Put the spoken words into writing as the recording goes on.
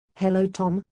Hello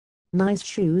Tom. Nice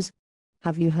shoes.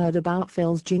 Have you heard about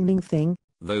Phil's jing thing?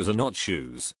 Those are not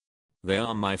shoes. They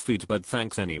are my feet, but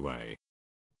thanks anyway.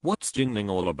 What's jing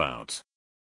all about?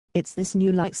 It's this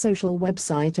new like social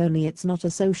website, only it's not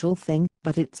a social thing,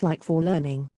 but it's like for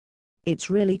learning. It's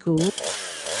really cool.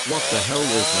 What the hell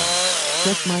is that?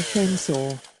 Just my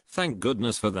chainsaw. Thank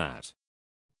goodness for that.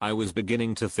 I was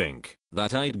beginning to think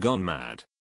that I'd gone mad.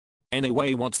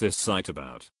 Anyway, what's this site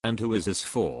about, and who is this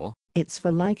for? It's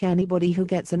for like anybody who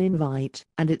gets an invite,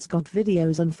 and it's got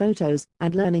videos and photos,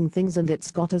 and learning things, and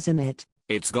it's got us in it.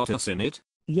 It's got us in it?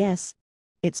 Yes.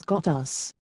 It's got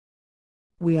us.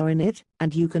 We are in it,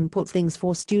 and you can put things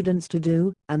for students to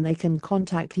do, and they can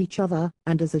contact each other,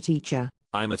 and as a teacher.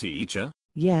 I'm a teacher?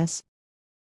 Yes.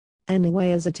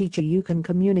 Anyway, as a teacher you can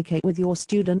communicate with your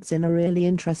students in a really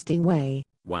interesting way.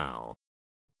 Wow.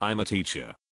 I'm a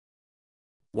teacher.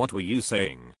 What were you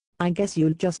saying? I guess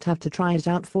you'll just have to try it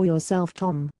out for yourself,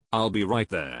 Tom. I'll be right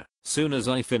there, soon as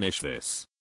I finish this.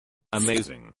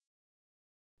 Amazing.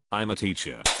 I'm a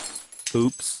teacher.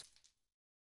 Oops.